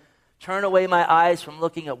 37, turn away my eyes from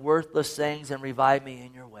looking at worthless things and revive me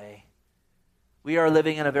in your way. We are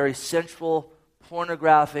living in a very sensual,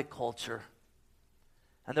 pornographic culture.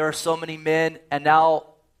 And there are so many men, and now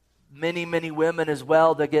many, many women as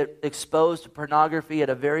well, that get exposed to pornography at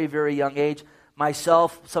a very, very young age.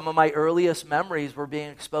 Myself, some of my earliest memories were being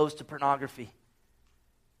exposed to pornography.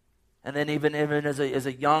 And then even as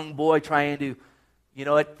a young boy trying to,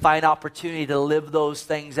 find opportunity to live those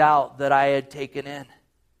things out that I had taken in.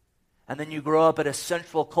 And then you grow up in a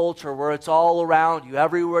sensual culture where it's all around you,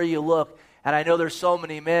 everywhere you look. And I know there's so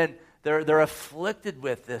many men, they're afflicted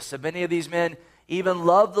with this. And many of these men even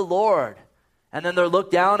love the Lord. And then they're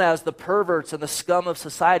looked down as the perverts and the scum of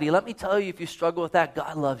society. Let me tell you, if you struggle with that,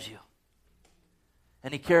 God loves you.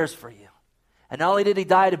 And he cares for you. And not only did he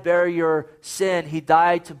die to bear your sin, he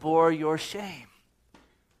died to bore your shame.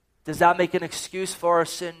 Does that make an excuse for our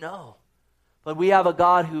sin? No. But we have a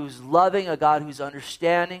God who's loving, a God who's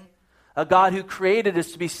understanding, a God who created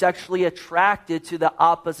us to be sexually attracted to the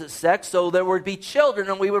opposite sex so there would be children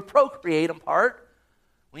and we would procreate in part.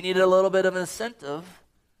 We needed a little bit of incentive.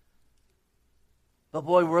 But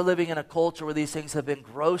boy, we're living in a culture where these things have been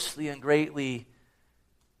grossly and greatly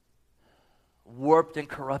warped and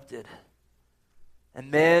corrupted. And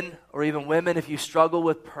men, or even women, if you struggle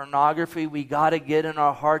with pornography, we got to get in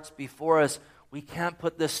our hearts before us. We can't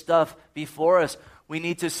put this stuff before us. We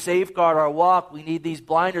need to safeguard our walk. We need these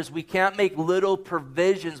blinders. We can't make little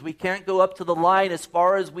provisions. We can't go up to the line as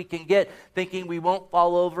far as we can get, thinking we won't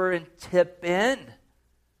fall over and tip in.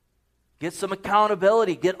 Get some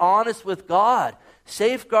accountability. Get honest with God.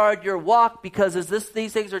 Safeguard your walk, because as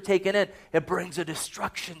these things are taken in, it brings a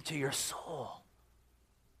destruction to your soul.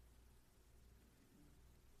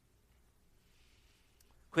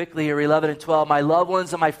 Quickly here, 11 and 12. My loved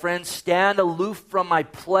ones and my friends stand aloof from my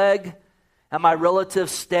plague, and my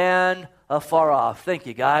relatives stand afar off. Thank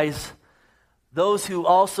you, guys. Those who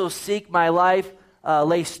also seek my life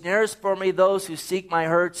lay snares for me. Those who seek my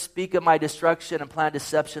hurt speak of my destruction and plan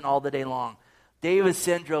deception all the day long. David's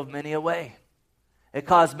sin drove many away. It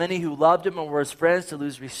caused many who loved him and were his friends to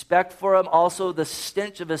lose respect for him. Also, the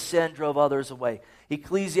stench of his sin drove others away.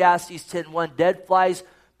 Ecclesiastes 10:1, dead flies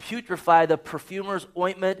putrefy the perfumer's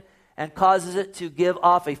ointment and causes it to give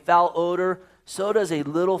off a foul odor. So does a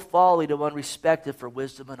little folly to one respected for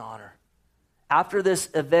wisdom and honor. After this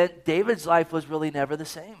event, David's life was really never the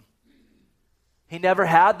same. He never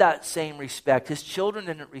had that same respect. His children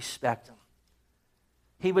didn't respect him.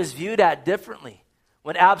 He was viewed at differently.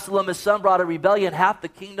 When Absalom, his son, brought a rebellion, half the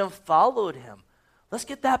kingdom followed him. Let's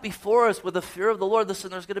get that before us with the fear of the Lord.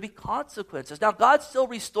 Listen, there's going to be consequences. Now, God still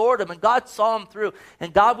restored him, and God saw him through,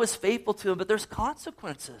 and God was faithful to him, but there's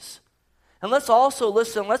consequences. And let's also,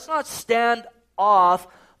 listen, let's not stand off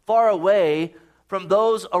far away from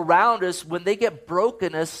those around us when they get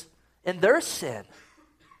brokenness in their sin.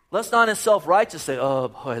 Let's not in self-righteous say, oh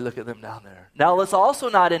boy, look at them down there. Now, let's also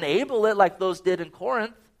not enable it like those did in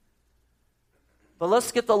Corinth. But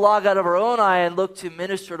let's get the log out of our own eye and look to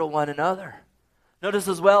minister to one another. Notice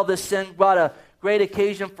as well, this sin brought a great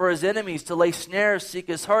occasion for his enemies to lay snares, seek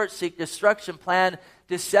his heart, seek destruction, plan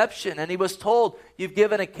deception. And he was told, you've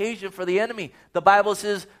given occasion for the enemy. The Bible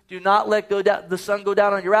says, do not let the sun go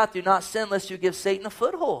down on your wrath. Do not sin lest you give Satan a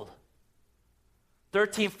foothold.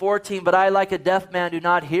 13:14, but I like a deaf man do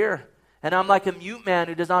not hear, and I'm like a mute man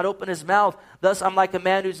who does not open his mouth. Thus I'm like a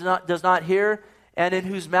man who does not hear, and in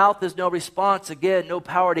whose mouth is no response. Again, no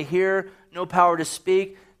power to hear, no power to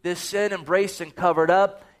speak. This sin embraced and covered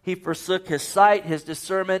up. He forsook his sight, his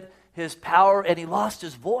discernment, his power, and he lost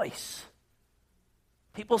his voice.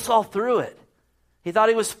 People saw through it. He thought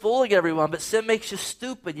he was fooling everyone, but sin makes you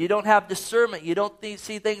stupid. You don't have discernment. You don't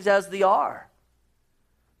see things as they are.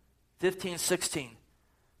 15:16.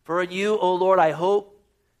 For in you, O Lord, I hope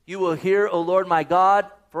you will hear, O Lord my God.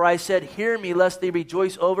 For I said, hear me, lest they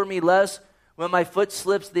rejoice over me, lest when my foot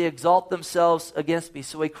slips, they exalt themselves against me.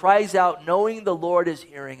 So he cries out, knowing the Lord is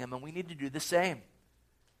hearing him, and we need to do the same.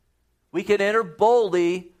 We can enter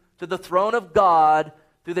boldly to the throne of God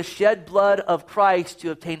through the shed blood of Christ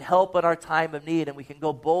to obtain help in our time of need, and we can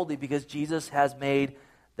go boldly because Jesus has made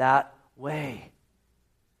that way.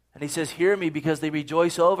 And he says, hear me because they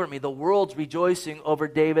rejoice over me. The world's rejoicing over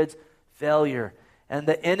David's failure. And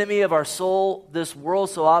the enemy of our soul, this world,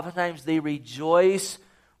 so oftentimes they rejoice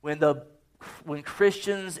when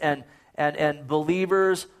Christians and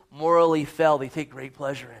believers morally fail. They take great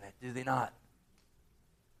pleasure in it, do they not?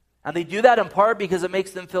 And they do that in part because it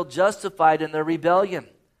makes them feel justified in their rebellion.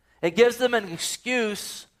 It gives them an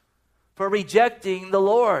excuse for rejecting the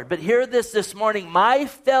Lord. But hear this morning, my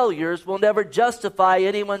failures will never justify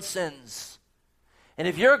anyone's sins. And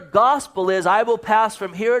if your gospel is, I will pass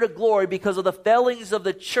from here to glory because of the failings of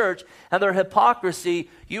the church and their hypocrisy,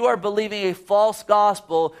 you are believing a false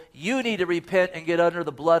gospel. You need to repent and get under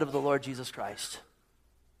the blood of the Lord Jesus Christ.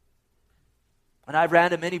 And I've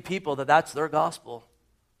ran to many people that's their gospel.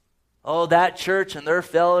 Oh, that church and their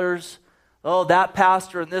failures. Oh, that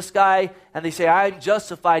pastor and this guy. And they say, I'm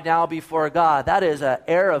justified now before God. That is an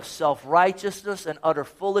air of self-righteousness and utter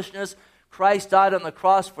foolishness. Christ died on the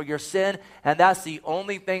cross for your sin, and that's the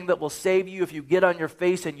only thing that will save you if you get on your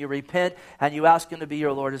face and you repent and you ask him to be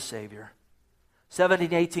your Lord and Savior.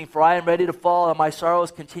 17:18, for I am ready to fall, and my sorrow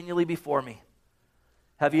is continually before me.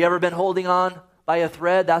 Have you ever been holding on by a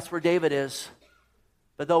thread? That's where David is.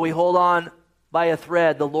 But though we hold on by a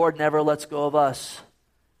thread, the Lord never lets go of us.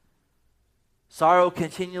 Sorrow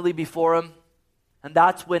continually before him, and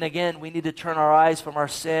that's when, again, we need to turn our eyes from our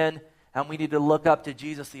sin and we need to look up to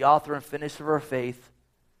Jesus, the author and finisher of our faith.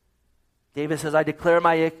 David says, I declare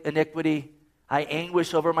my iniquity. I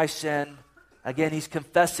anguish over my sin. Again, he's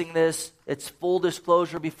confessing this. It's full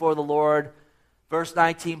disclosure before the Lord. Verse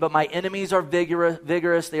 19, but my enemies are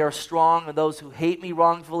vigorous. They are strong, and those who hate me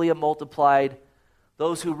wrongfully are multiplied.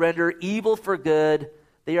 Those who render evil for good,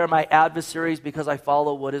 they are my adversaries because I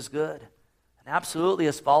follow what is good. And absolutely,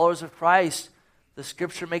 as followers of Christ, the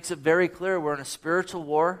Scripture makes it very clear we're in a spiritual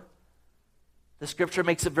war. The Scripture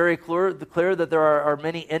makes it very clear that there are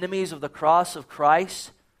many enemies of the cross of Christ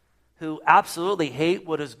who absolutely hate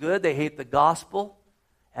what is good. They hate the gospel.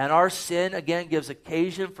 And our sin, again, gives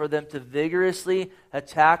occasion for them to vigorously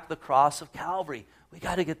attack the cross of Calvary. We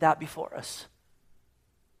got to get that before us.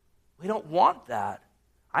 We don't want that.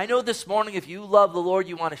 I know this morning if you love the Lord,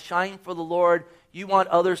 you want to shine for the Lord, you want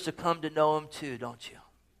others to come to know him too, don't you?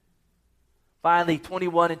 Finally,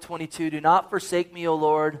 21 and 22, do not forsake me, O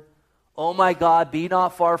Lord. O my God, be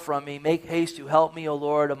not far from me. Make haste to help me, O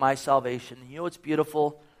Lord, of my salvation. And you know what's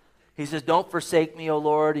beautiful? He says, don't forsake me, O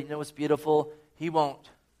Lord. You know what's beautiful? He won't.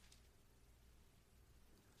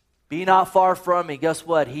 Be not far from me. Guess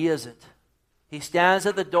what? He isn't. He stands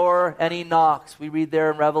at the door and he knocks. We read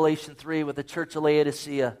there in Revelation 3 with the church of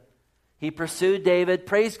Laodicea. He pursued David.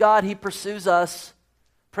 Praise God, he pursues us.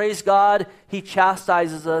 Praise God, he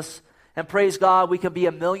chastises us. And praise God, we can be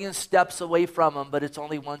a million steps away from him, but it's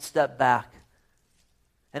only one step back.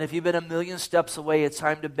 And if you've been a million steps away, it's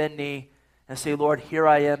time to bend knee and say, Lord, here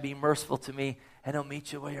I am, be merciful to me. And he'll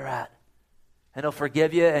meet you where you're at. And he'll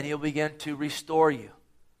forgive you and he'll begin to restore you.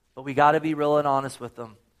 But we got to be real and honest with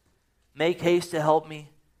him. Make haste to help me,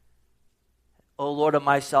 O Lord of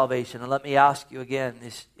my salvation. And let me ask you again,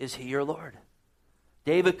 is he your Lord?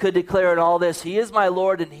 David could declare in all this, he is my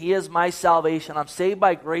Lord and he is my salvation. I'm saved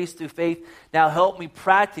by grace through faith. Now help me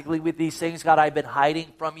practically with these things, God, I've been hiding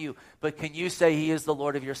from you. But can you say he is the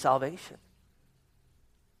Lord of your salvation?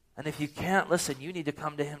 And if you can't, listen, you need to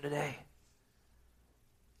come to him today.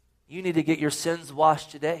 You need to get your sins washed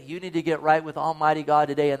today. You need to get right with Almighty God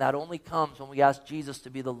today. And that only comes when we ask Jesus to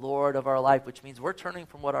be the Lord of our life, which means we're turning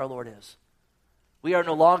from what our Lord is. We are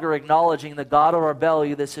no longer acknowledging the God of our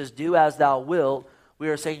belly that says, do as thou wilt. We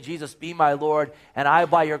are saying, Jesus, be my Lord, and I,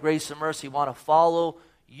 by your grace and mercy, want to follow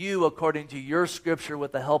you according to your scripture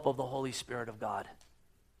with the help of the Holy Spirit of God.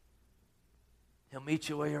 He'll meet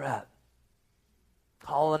you where you're at.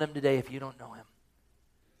 Call on him today if you don't know him.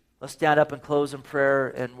 Let's stand up and close in prayer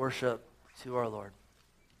and worship to our Lord.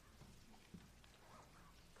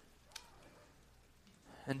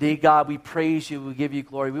 Indeed, God, we praise you. We give you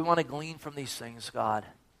glory. We want to glean from these things, God.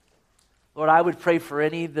 Lord, I would pray for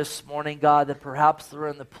any this morning, God, that perhaps they're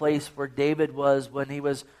in the place where David was when he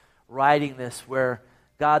was writing this, where,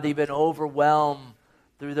 God, they've been overwhelmed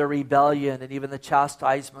through their rebellion and even the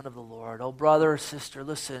chastisement of the Lord. Oh, brother or sister,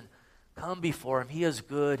 listen, come before him. He is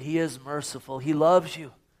good. He is merciful. He loves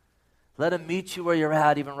you. Let him meet you where you're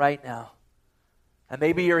at even right now. And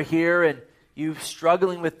maybe you're here and you're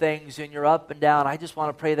struggling with things and you're up and down. I just want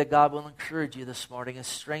to pray that God will encourage you this morning and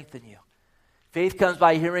strengthen you. Faith comes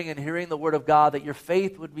by hearing and hearing the word of God, that your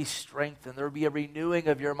faith would be strengthened. There would be a renewing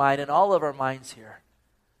of your mind and all of our minds here.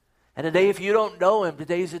 And today, if you don't know him,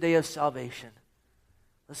 today's a day of salvation.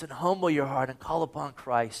 Listen, humble your heart and call upon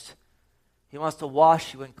Christ. He wants to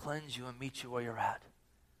wash you and cleanse you and meet you where you're at.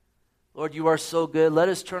 Lord, you are so good. Let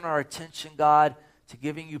us turn our attention, God, to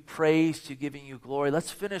giving you praise, to giving you glory. Let's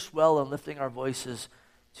finish well in lifting our voices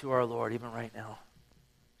to our Lord, even right now.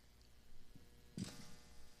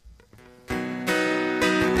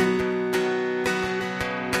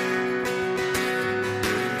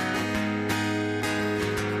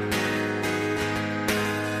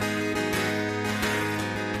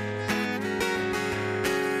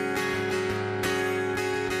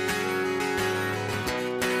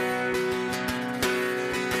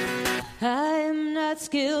 I am not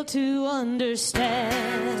skilled to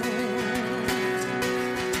understand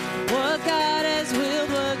what God has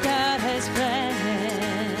willed, what God has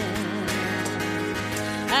planned.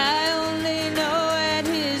 I only know at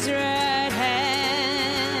his right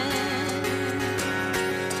hand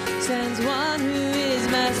stands one who is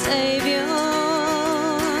my Savior.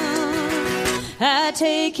 I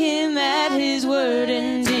take him at his word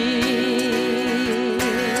indeed.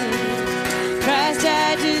 Christ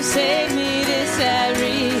died to save me. I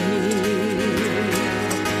read,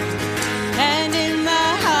 and in my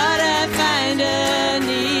heart I find a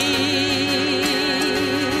need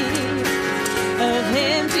of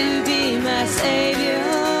him to be my Savior,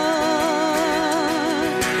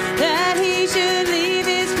 that he should leave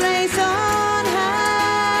his place on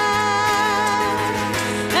high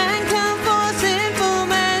and come for sinful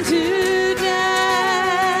man to die.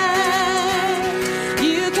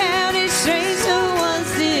 You count it strange, so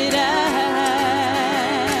once did I.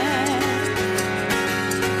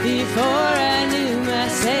 Before I knew my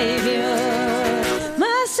Savior,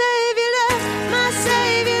 my Savior lives, my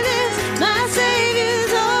Savior lives, my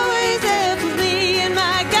Savior's always there for me, and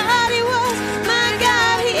my God he was, my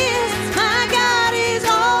God he is, my God is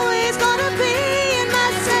always gonna be, and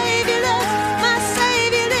my Savior lives, my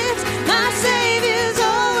Savior lives, my Savior's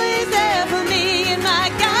always there for me, and my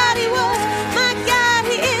God he was, my God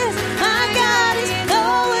he is, my God is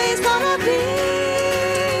always gonna be.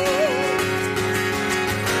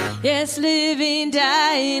 Yes, living,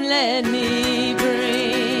 dying, let me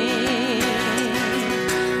bring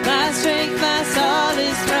my strength, my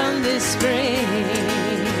solace from this spring,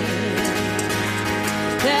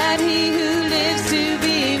 that he who lives to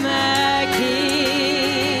be my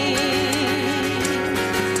King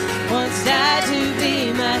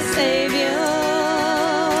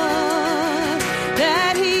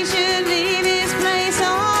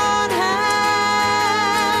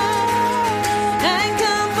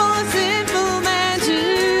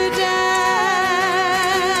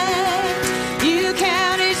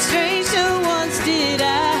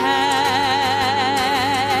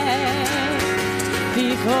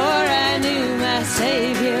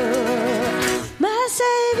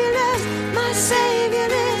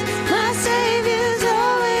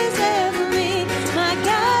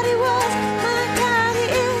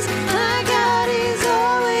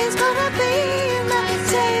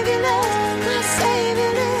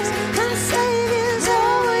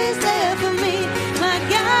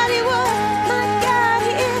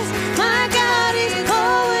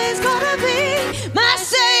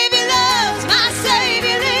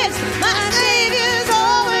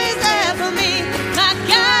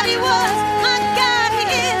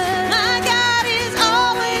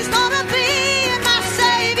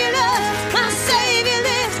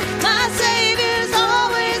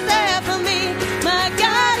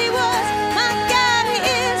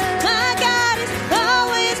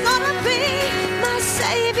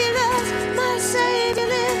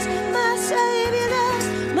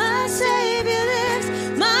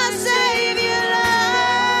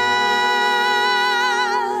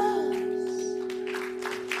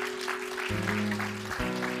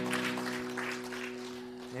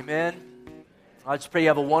Amen. I just pray you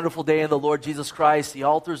have a wonderful day in the Lord Jesus Christ. The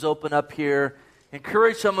altar's open up here.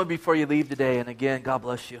 Encourage someone before you leave today. And again, God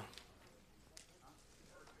bless you.